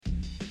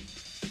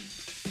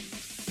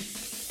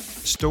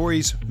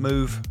Stories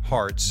move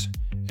hearts,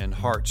 and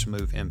hearts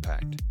move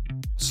impact.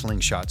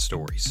 Slingshot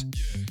Stories.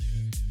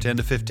 10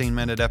 to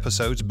 15-minute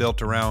episodes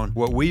built around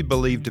what we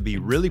believe to be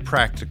really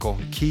practical,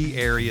 key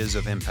areas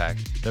of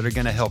impact that are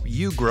going to help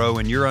you grow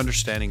in your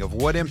understanding of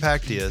what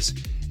impact is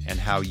and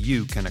how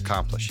you can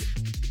accomplish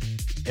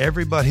it.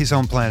 Everybody's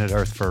on planet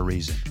Earth for a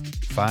reason.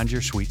 Find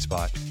your sweet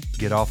spot,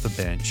 get off the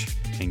bench,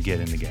 and get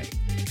in the game.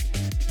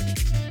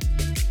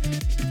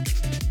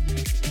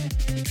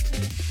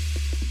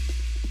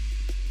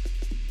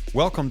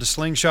 Welcome to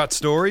Slingshot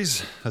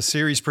Stories, a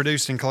series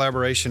produced in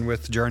collaboration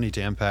with Journey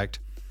to Impact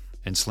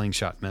and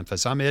Slingshot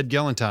Memphis. I'm Ed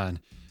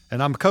Gillentine,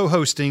 and I'm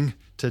co-hosting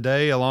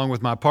today along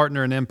with my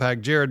partner in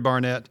Impact, Jared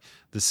Barnett,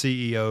 the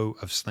CEO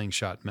of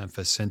Slingshot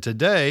Memphis. And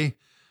today,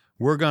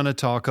 we're going to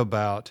talk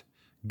about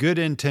good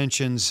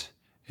intentions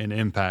and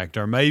impact,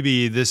 or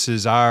maybe this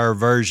is our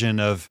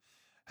version of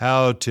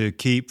how to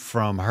keep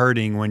from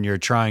hurting when you're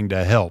trying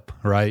to help,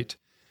 right?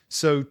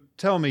 So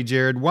tell me,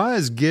 Jared, why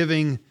is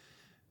giving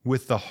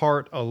with the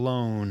heart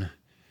alone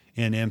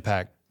in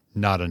impact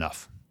not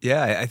enough?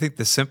 Yeah, I think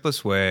the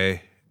simplest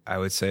way I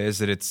would say is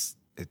that it's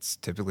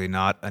typically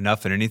not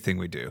enough in anything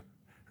we do,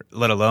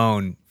 let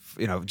alone,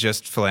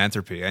 just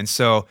philanthropy. And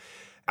so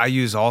I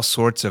use all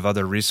sorts of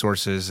other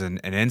resources and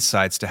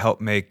insights to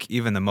help make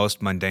even the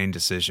most mundane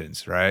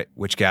decisions, right?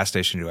 Which gas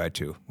station do I add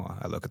to? Well,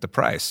 I look at the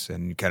price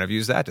and kind of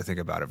use that to think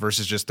about it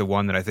versus just the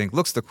one that I think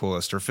looks the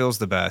coolest or feels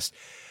the best.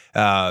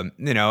 And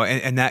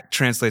that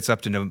translates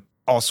up to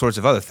all sorts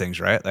of other things,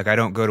 right? Like I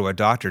don't go to a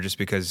doctor just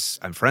because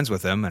I'm friends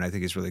with him and I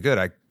think he's really good.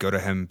 I go to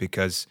him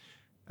because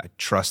I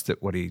trust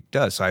that what he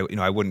does. So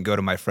I wouldn't go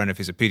to my friend if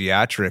he's a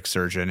pediatric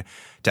surgeon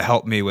to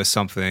help me with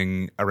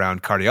something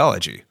around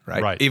cardiology,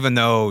 right? Even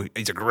though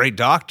he's a great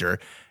doctor,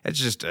 it's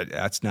just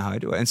that's not how I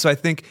do it. And so I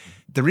think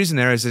the reason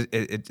there is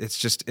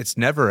it's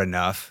never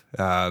enough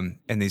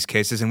in these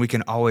cases, and we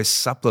can always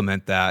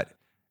supplement that.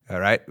 All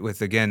right,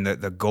 with again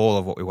the goal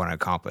of what we want to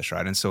accomplish,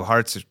 right? And so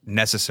heart's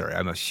necessary.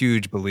 I'm a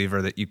huge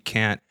believer that you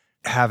can't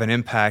have an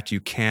impact,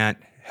 you can't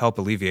help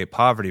alleviate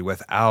poverty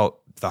without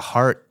the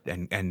heart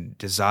and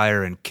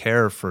desire and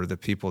care for the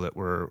people that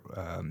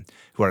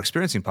who are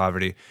experiencing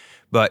poverty.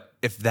 But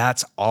if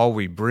that's all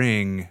we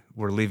bring,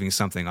 we're leaving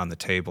something on the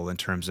table in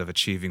terms of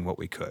achieving what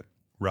we could.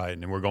 Right,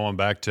 and we're going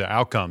back to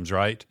outcomes,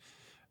 right?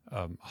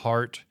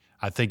 Heart,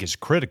 I think, is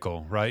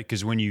critical, right?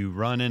 Because when you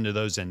run into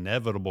those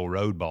inevitable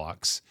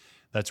roadblocks,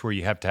 that's where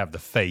you have to have the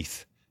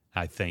faith,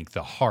 I think,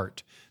 the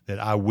heart that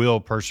I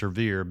will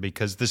persevere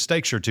because the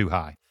stakes are too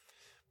high.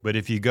 But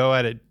if you go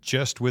at it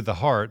just with the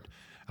heart,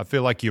 I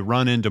feel like you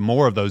run into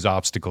more of those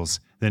obstacles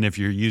than if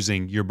you're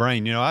using your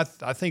brain. I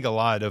think a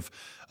lot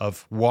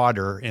of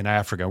water in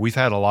Africa. We've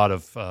had a lot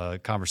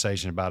of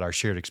conversation about our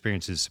shared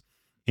experiences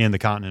in the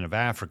continent of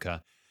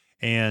Africa.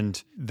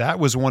 And that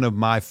was one of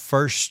my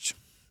first,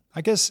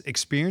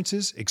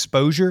 experiences,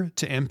 exposure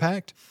to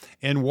impact,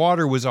 and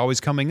water was always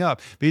coming up.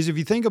 Because if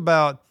you think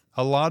about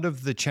a lot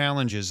of the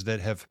challenges that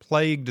have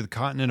plagued the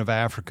continent of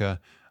Africa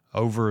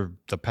over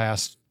the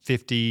past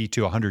 50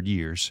 to 100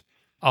 years,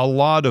 a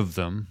lot of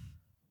them,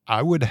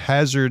 I would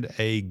hazard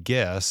a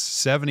guess,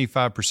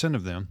 75%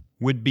 of them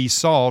would be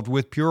solved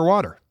with pure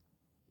water,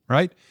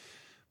 right?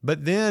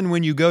 But then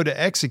when you go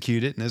to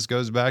execute it, and this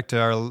goes back to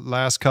our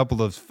last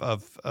couple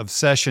of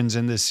sessions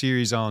in this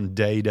series on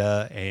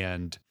data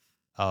and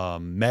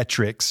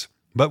metrics.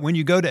 But when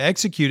you go to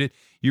execute it,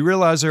 you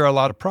realize there are a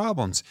lot of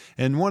problems.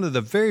 And one of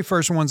the very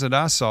first ones that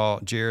I saw,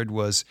 Jared,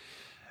 was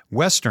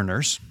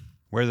Westerners,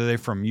 whether they're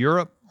from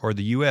Europe or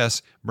the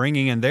U.S.,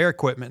 bringing in their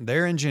equipment,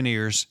 their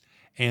engineers,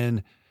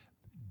 and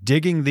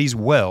digging these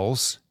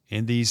wells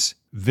in these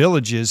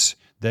villages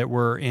that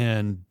were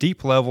in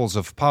deep levels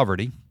of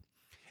poverty.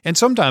 And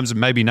sometimes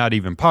maybe not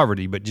even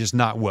poverty, but just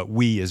not what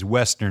we as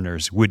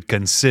Westerners would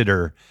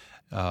consider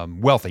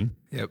wealthy.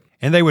 Yep.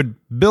 And they would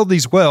build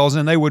these wells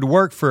and they would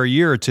work for a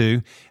year or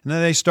two, and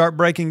then they start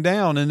breaking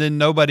down, and then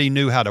nobody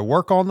knew how to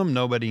work on them.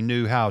 Nobody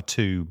knew how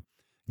to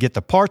get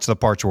the parts. The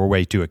parts were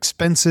way too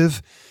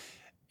expensive.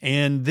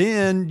 And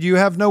then you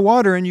have no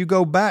water and you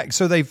go back.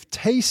 So they've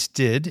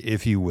tasted,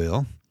 if you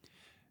will,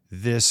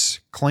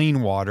 this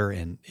clean water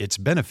and its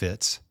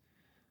benefits,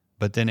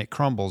 but then it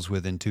crumbles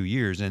within 2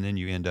 years, and then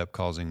you end up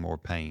causing more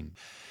pain.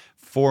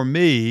 For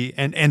me,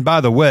 and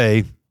by the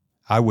way,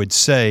 I would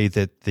say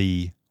that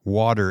the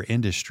water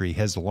industry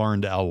has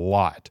learned a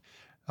lot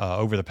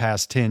over the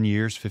past 10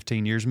 years,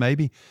 15 years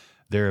maybe.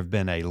 There have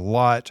been a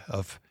lot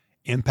of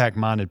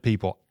impact-minded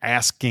people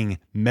asking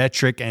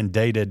metric and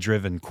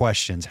data-driven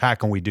questions. How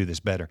can we do this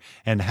better?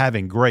 And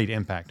having great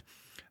impact.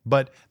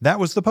 But that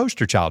was the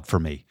poster child for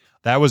me.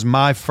 That was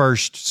my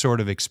first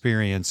sort of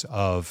experience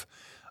of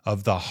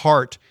the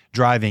heart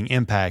driving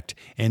impact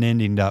and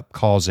ending up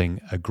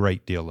causing a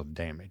great deal of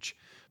damage.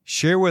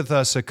 Share with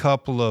us a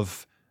couple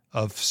of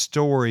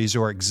stories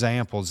or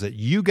examples that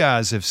you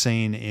guys have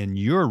seen in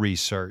your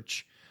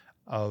research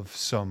of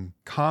some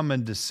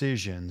common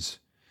decisions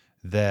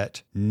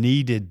that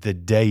needed the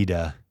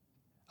data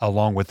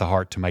along with the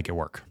heart to make it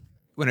work.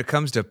 When it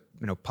comes to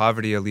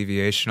poverty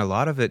alleviation, a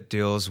lot of it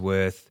deals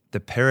with the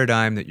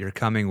paradigm that you're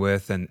coming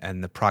with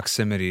and the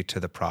proximity to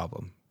the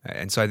problem.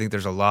 And so I think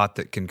there's a lot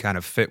that can kind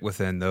of fit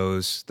within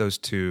those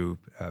two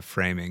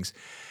framings.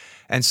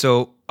 And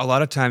so a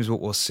lot of times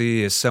what we'll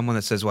see is someone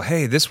that says, well,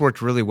 hey, this worked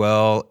really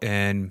well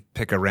in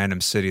pick a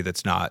random city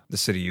that's not the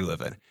city you live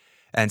in,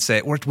 and say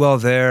it worked well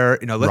there.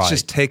 Let's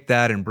just take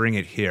that and bring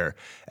it here.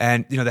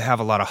 And, they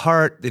have a lot of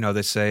heart,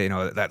 they say,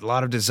 that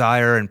lot of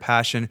desire and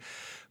passion,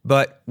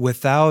 but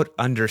without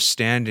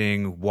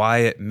understanding why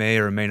it may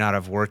or may not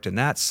have worked in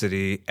that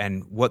city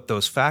and what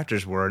those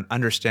factors were, and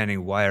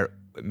understanding why it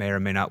may or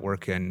may not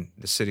work in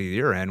the city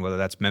you're in, whether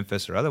that's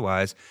Memphis or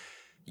otherwise,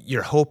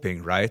 you're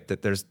hoping, right,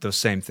 that there's those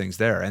same things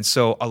there. And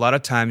so a lot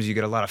of times you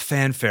get a lot of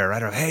fanfare,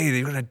 right? Or, hey,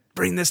 you're going to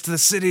bring this to the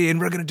city and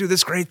we're going to do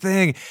this great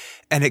thing.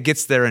 And it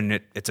gets there and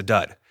it's a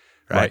dud,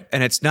 right?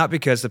 And it's not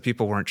because the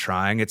people weren't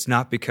trying. It's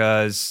not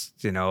because,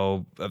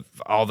 of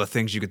all the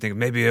things you could think of.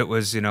 Maybe it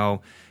was,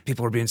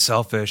 people were being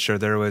selfish, or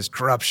there was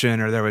corruption,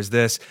 or there was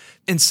this.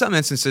 In some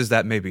instances,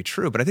 that may be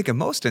true. But I think in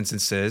most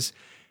instances,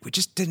 we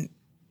just didn't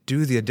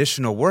do the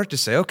additional work to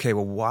say, okay,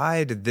 well,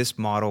 why did this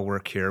model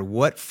work here?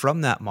 What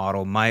from that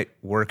model might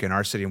work in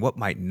our city and what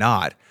might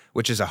not,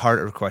 which is a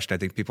harder question I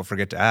think people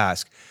forget to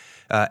ask.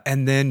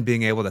 And then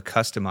being able to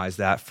customize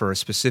that for a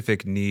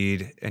specific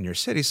need in your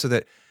city so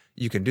that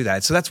you can do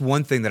that. So that's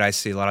one thing that I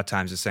see a lot of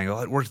times is saying, oh,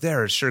 it worked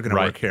there, it's sure going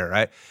to work here,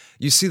 right?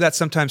 You see that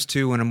sometimes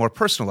too on a more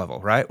personal level,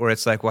 right? Where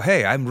it's like, well,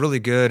 hey, I'm really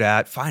good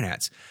at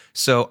finance,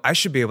 so I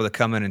should be able to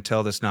come in and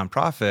tell this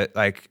nonprofit,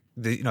 like,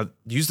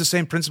 use the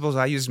same principles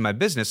I use in my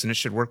business, and it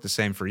should work the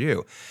same for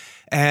you.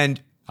 And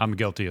I'm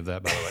guilty of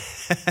that, by the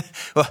way.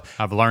 Well,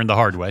 I've learned the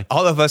hard way.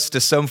 All of us, to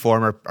some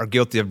form, are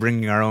guilty of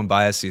bringing our own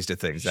biases to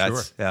things.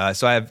 Sure.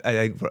 So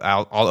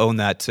I'll own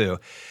that too.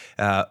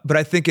 But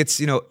I think it's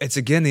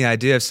again the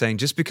idea of saying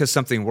just because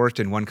something worked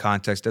in one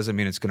context doesn't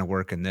mean it's going to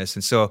work in this.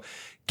 And so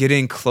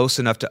getting close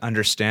enough to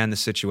understand the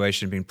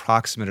situation, being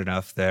proximate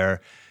enough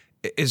there,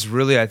 is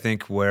really, I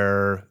think,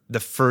 where the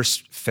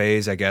first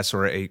phase, I guess,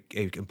 or a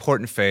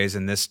important phase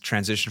in this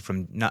transition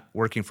from not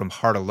working from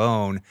heart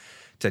alone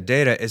to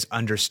data is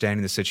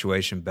understanding the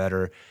situation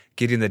better,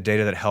 getting the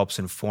data that helps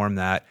inform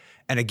that.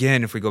 And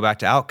again, if we go back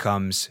to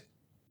outcomes,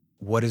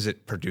 what is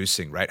it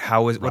producing, right?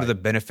 What are the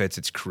benefits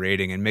it's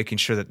creating, and making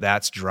sure that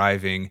that's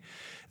driving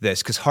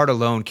this? Because heart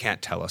alone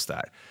can't tell us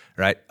that,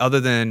 right?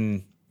 Other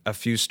than a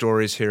few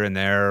stories here and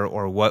there,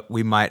 or what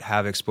we might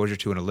have exposure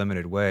to in a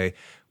limited way,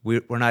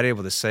 we're not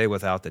able to say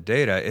without the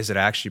data, is it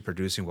actually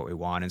producing what we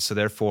want? And so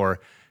therefore,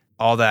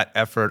 all that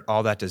effort,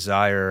 all that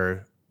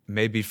desire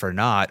may be for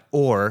naught,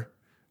 or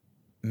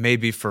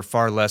maybe for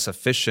far less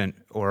efficient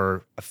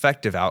or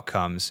effective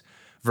outcomes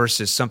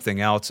versus something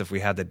else if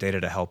we had the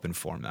data to help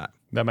inform that.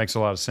 That makes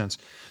a lot of sense.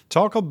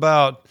 Talk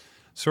about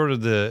sort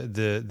of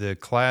the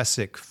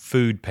classic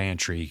food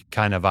pantry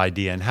kind of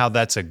idea and how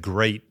that's a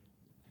great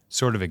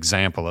sort of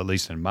example, at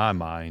least in my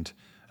mind,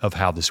 of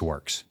how this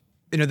works.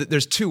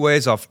 There's two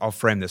ways I'll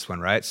frame this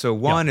one, right? So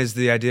one is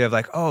the idea of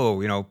like,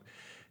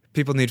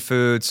 people need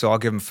food, so I'll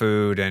give them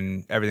food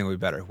and everything will be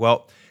better.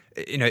 Well,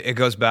 it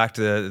goes back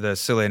to the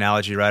silly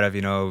analogy, right,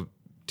 of,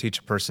 teach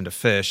a person to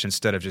fish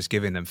instead of just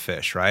giving them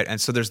fish, right?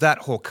 And so there's that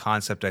whole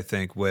concept, I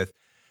think, with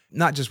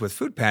not just with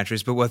food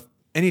pantries, but with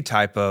any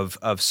type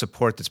of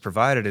support that's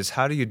provided, is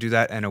how do you do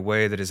that in a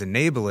way that is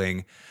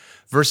enabling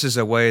versus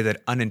a way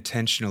that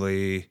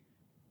unintentionally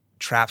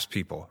traps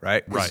people,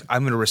 right? Right.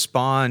 I'm going to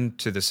respond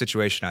to the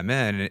situation I'm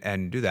in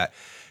and do that.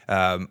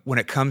 When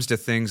it comes to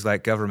things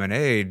like government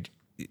aid,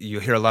 you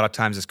hear a lot of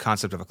times this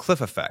concept of a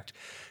cliff effect.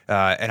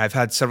 And I've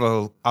had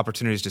several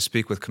opportunities to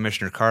speak with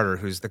Commissioner Carter,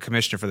 who's the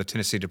commissioner for the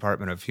Tennessee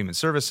Department of Human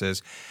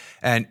Services.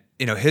 And,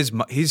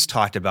 he's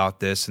talked about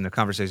this in the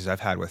conversations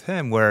I've had with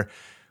him, where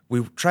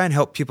we try and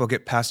help people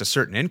get past a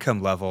certain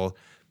income level,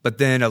 but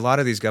then a lot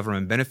of these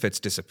government benefits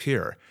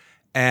disappear.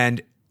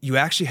 And you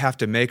actually have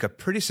to make a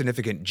pretty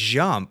significant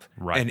jump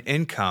in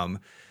income.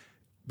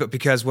 But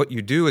because what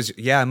you do is,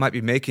 I might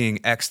be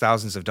making X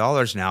thousands of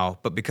dollars now,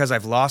 but because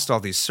I've lost all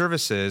these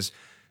services,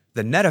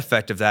 the net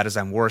effect of that is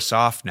I'm worse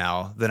off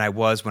now than I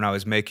was when I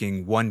was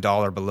making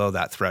 $1 below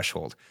that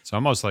threshold. It's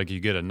almost like you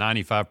get a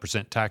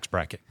 95% tax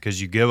bracket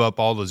because you give up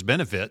all those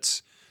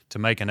benefits to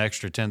make an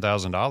extra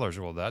 $10,000.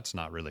 Well, that's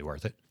not really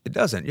worth it. It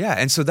doesn't, yeah.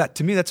 And so that,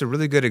 to me, that's a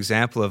really good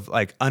example of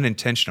like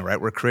unintentional, right?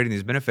 We're creating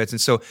these benefits.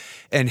 And so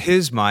in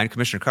his mind,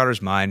 Commissioner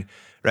Carter's mind,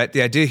 right,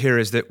 the idea here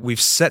is that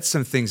we've set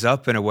some things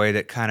up in a way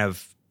that kind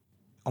of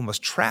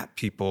almost trap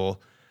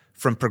people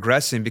from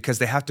progressing because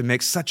they have to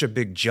make such a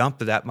big jump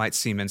that might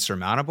seem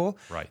insurmountable,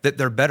 right, that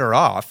they're better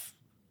off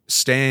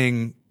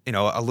staying,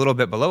 a little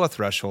bit below a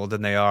threshold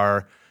than they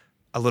are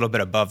a little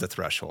bit above the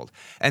threshold.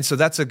 And so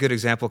that's a good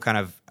example kind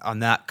of on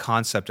that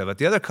concept of it.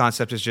 The other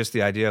concept is just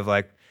the idea of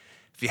like,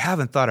 if you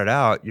haven't thought it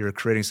out, you're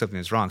creating something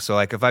that's wrong. So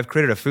like if I've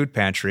created a food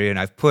pantry and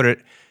I've put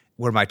it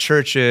where my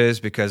church is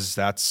because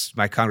that's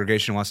my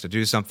congregation wants to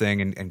do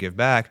something and give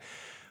back,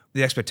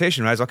 the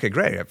expectation, right, is, okay,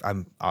 great,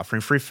 I'm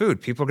offering free food.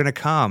 People are going to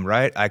come,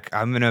 right?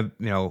 I'm going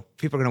to,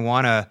 people are going to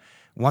want to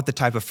want the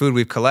type of food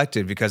we've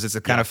collected because it's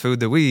the kind of food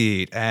that we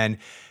eat. And,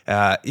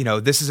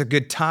 this is a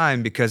good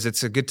time because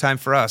it's a good time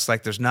for us.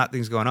 Like there's not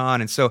things going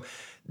on. And so,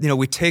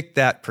 we take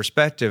that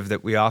perspective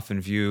that we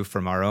often view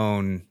from our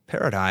own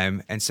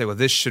paradigm and say, well,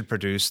 this should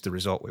produce the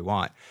result we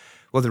want.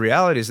 Well, the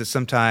reality is that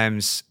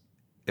sometimes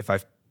if I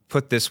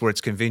put this where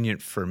it's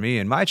convenient for me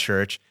in my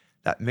church,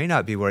 that may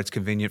not be where it's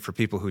convenient for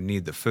people who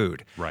need the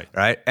food. Right.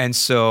 And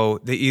so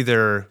they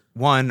either,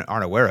 one,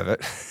 aren't aware of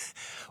it,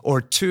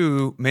 or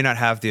two, may not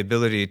have the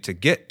ability to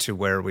get to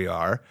where we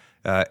are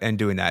and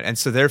doing that. And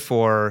so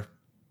therefore,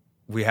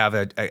 we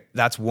have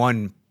that's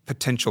one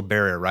potential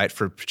barrier, right,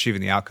 for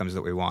achieving the outcomes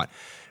that we want.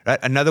 Right.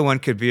 Another one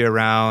could be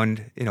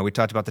around, we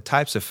talked about the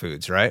types of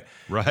foods, right?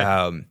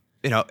 Right.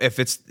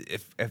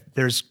 If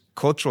there's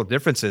cultural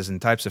differences in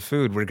types of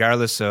food,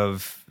 regardless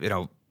of,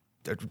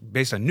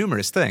 based on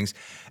numerous things.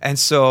 And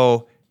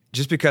so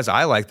just because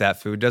I like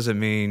that food doesn't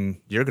mean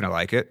you're going to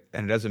like it,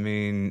 and it doesn't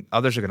mean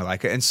others are going to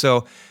like it. And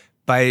so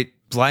by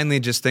blindly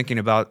just thinking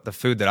about the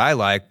food that I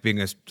like,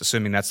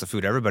 assuming that's the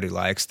food everybody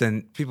likes,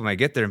 then people might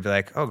get there and be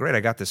like, oh, great, I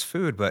got this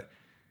food, but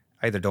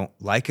I either don't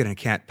like it and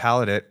can't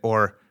palate it,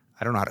 or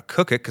I don't know how to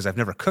cook it because I've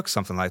never cooked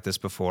something like this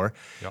before.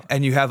 Yep.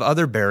 And you have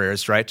other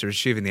barriers, right, to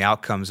achieving the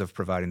outcomes of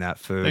providing that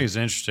food. I think it's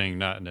interesting,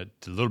 not a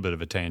little bit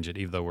of a tangent,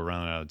 even though we're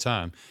running out of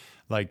time.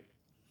 Like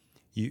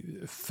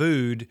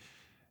food,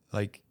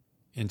 like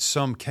in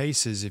some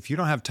cases, if you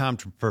don't have time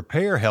to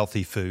prepare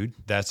healthy food,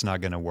 that's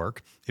not going to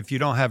work. If you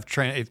don't have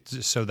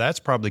so that's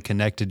probably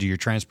connected to your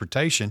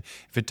transportation.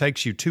 If it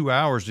takes you 2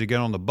 hours to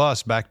get on the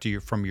bus back to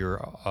from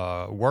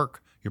your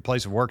work, your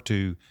place of work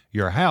to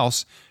your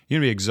house, you're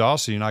going to be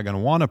exhausted. You're not going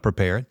to want to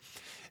prepare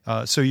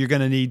it. So you're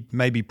going to need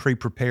maybe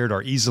pre-prepared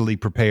or easily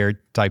prepared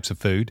types of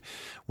food.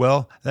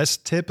 Well, that's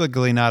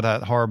typically not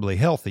that horribly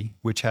healthy,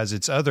 which has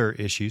its other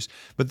issues.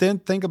 But then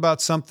think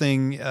about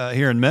something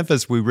here in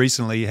Memphis. We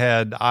recently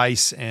had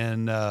ice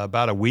and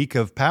about a week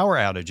of power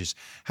outages.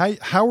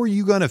 How are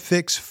you going to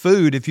fix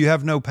food if you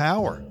have no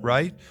power,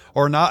 right?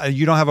 Or not?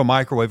 You don't have a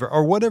microwave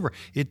or whatever.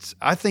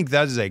 I think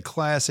that is a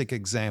classic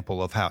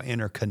example of how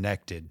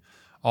interconnected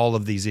all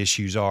of these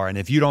issues are. And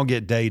if you don't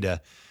get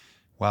data,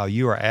 wow,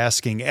 you are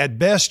asking, at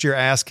best, you're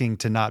asking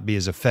to not be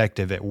as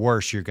effective. At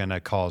worst, you're going to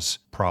cause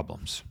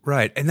problems.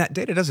 Right. And that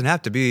data doesn't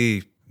have to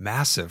be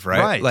massive,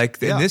 right?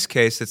 Like in this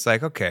case, it's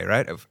like, okay,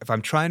 right? If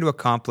I'm trying to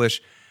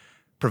accomplish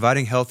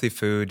providing healthy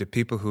food to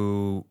people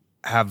who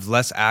have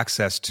less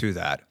access to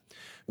that,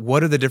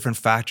 what are the different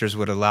factors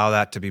would allow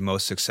that to be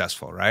most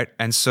successful, right?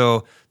 And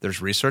so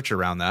there's research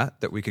around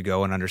that we could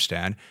go and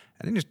understand,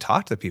 and then just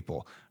talk to the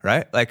people,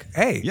 right? Like,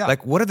 hey,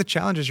 like what are the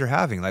challenges you're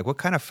having? Like what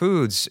kind of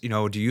foods,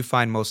 do you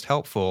find most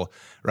helpful,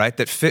 right?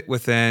 That fit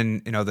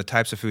within, the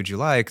types of food you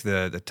like,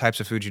 the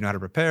types of food you know how to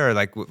prepare,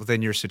 like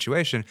within your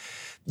situation.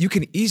 You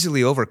can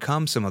easily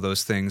overcome some of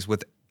those things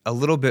with a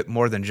little bit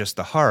more than just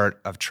the heart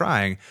of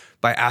trying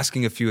by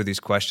asking a few of these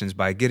questions,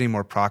 by getting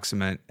more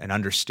proximate and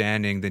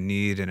understanding the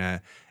need in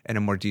a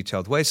more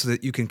detailed way, so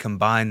that you can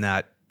combine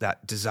that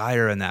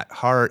desire and that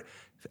heart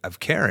of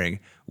caring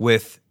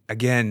with,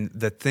 again,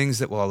 the things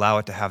that will allow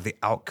it to have the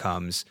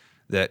outcomes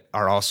that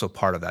are also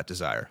part of that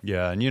desire.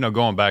 Yeah, and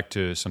going back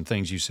to some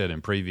things you said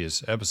in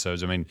previous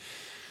episodes, I mean,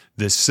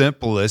 the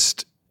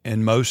simplest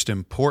and most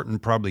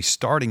important probably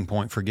starting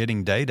point for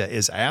getting data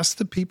is ask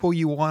the people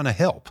you want to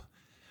help.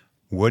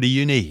 What do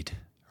you need,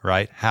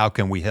 right? How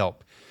can we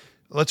help?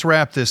 Let's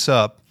wrap this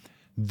up.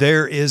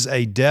 There is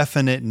a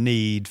definite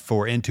need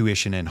for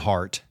intuition and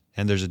heart,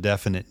 and there's a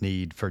definite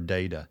need for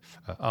data.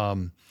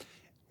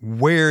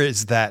 Where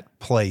is that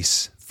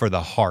place for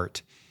the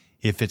heart?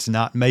 If it's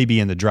not maybe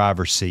in the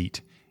driver's seat,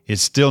 it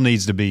still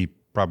needs to be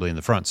probably in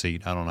the front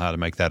seat. I don't know how to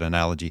make that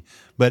analogy,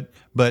 but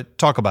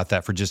talk about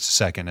that for just a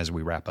second as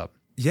we wrap up.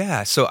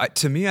 Yeah. So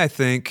to me, I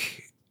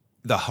think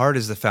the heart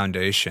is the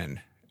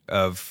foundation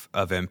of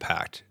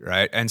impact,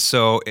 right? And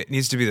so it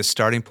needs to be the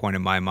starting point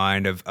in my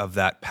mind of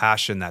that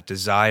passion, that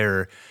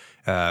desire,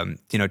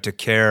 to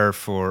care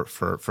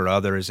for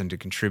others and to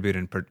contribute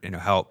and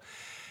help.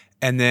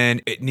 And then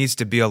it needs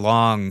to be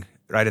along,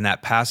 right, in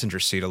that passenger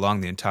seat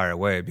along the entire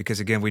way, because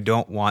again, we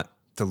don't want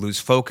to lose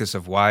focus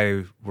of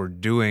why we're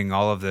doing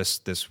all of this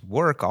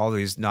work, all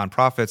these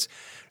nonprofits.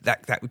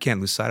 That we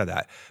can't lose sight of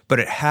that. But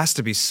it has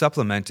to be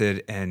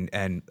supplemented and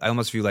I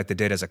almost view like the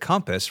data as a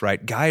compass,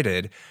 right?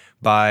 Guided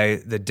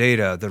by the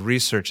data, the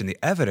research, and the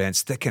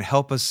evidence that can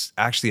help us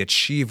actually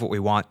achieve what we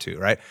want to,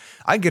 right?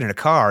 I get in a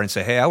car and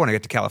say, hey, I want to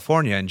get to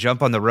California, and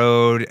jump on the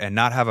road and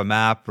not have a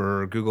map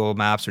or Google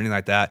Maps or anything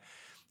like that.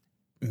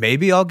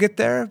 Maybe I'll get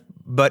there,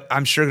 but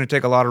I'm sure going to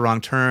take a lot of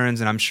wrong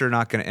turns, and I'm sure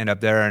not going to end up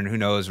there, and who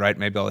knows, right?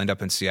 Maybe I'll end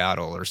up in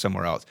Seattle or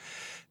somewhere else.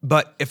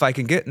 But if I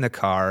can get in the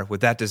car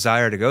with that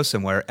desire to go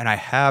somewhere, and I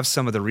have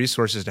some of the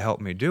resources to help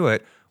me do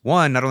it,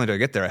 one, not only do I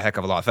get there a heck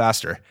of a lot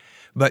faster,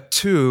 but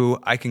two,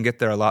 I can get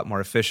there a lot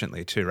more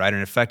efficiently too, right?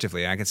 And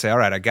effectively. And I can say, all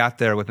right, I got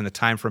there within the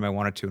time frame I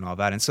wanted to and all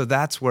that. And so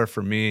that's where,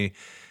 for me,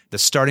 the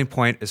starting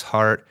point is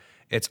heart.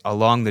 It's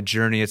along the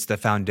journey. It's the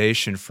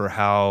foundation for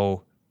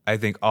how I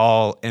think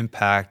all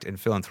impact and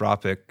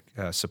philanthropic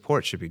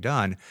support should be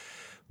done.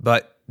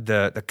 But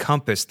the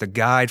compass, the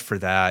guide for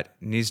that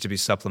needs to be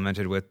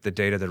supplemented with the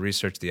data, the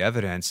research, the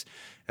evidence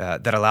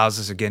that allows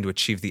us, again, to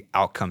achieve the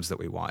outcomes that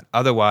we want.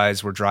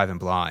 Otherwise, we're driving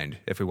blind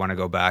if we want to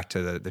go back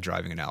to the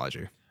driving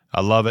analogy.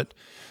 I love it.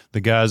 The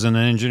guys in the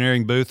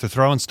engineering booth are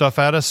throwing stuff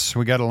at us.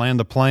 We got to land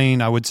the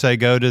plane. I would say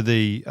go to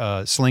the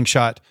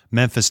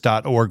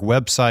slingshotmemphis.org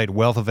website,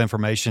 wealth of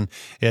information.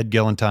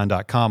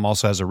 EdGillentine.com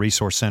also has a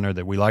resource center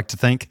that we like to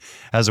think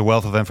has a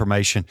wealth of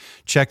information.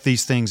 Check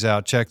these things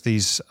out. Check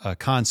these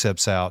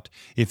concepts out.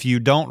 If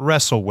you don't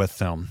wrestle with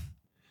them,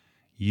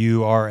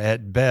 you are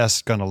at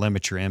best going to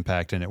limit your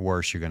impact, and at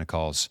worst, you're going to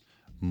cause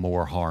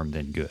more harm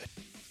than good.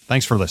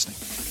 Thanks for listening.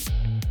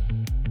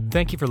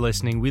 Thank you for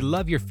listening. We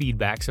love your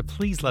feedback, so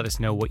please let us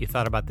know what you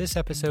thought about this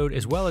episode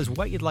as well as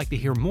what you'd like to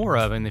hear more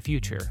of in the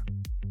future.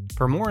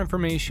 For more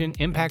information,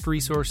 impact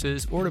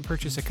resources, or to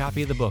purchase a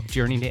copy of the book,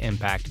 Journey to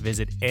Impact,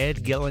 visit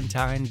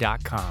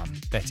edgillentine.com.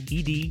 That's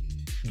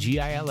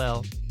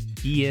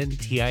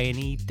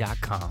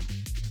EdGillentine.com.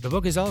 The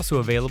book is also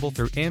available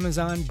through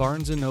Amazon,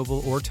 Barnes &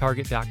 Noble, or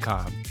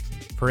Target.com.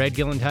 For Ed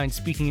Gillentine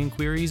speaking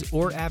inquiries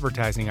or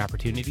advertising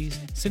opportunities,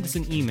 send us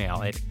an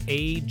email at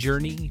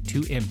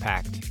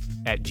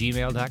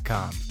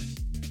ajourneytoimpact@gmail.com.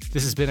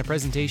 This has been a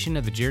presentation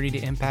of the Journey to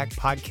Impact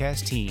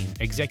podcast team.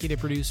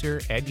 Executive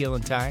producer, Ed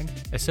Gillentine.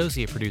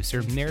 Associate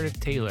producer, Meredith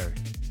Taylor.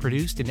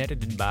 Produced and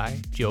edited by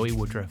Joey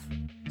Woodruff.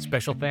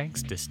 Special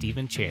thanks to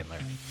Stephen Chandler.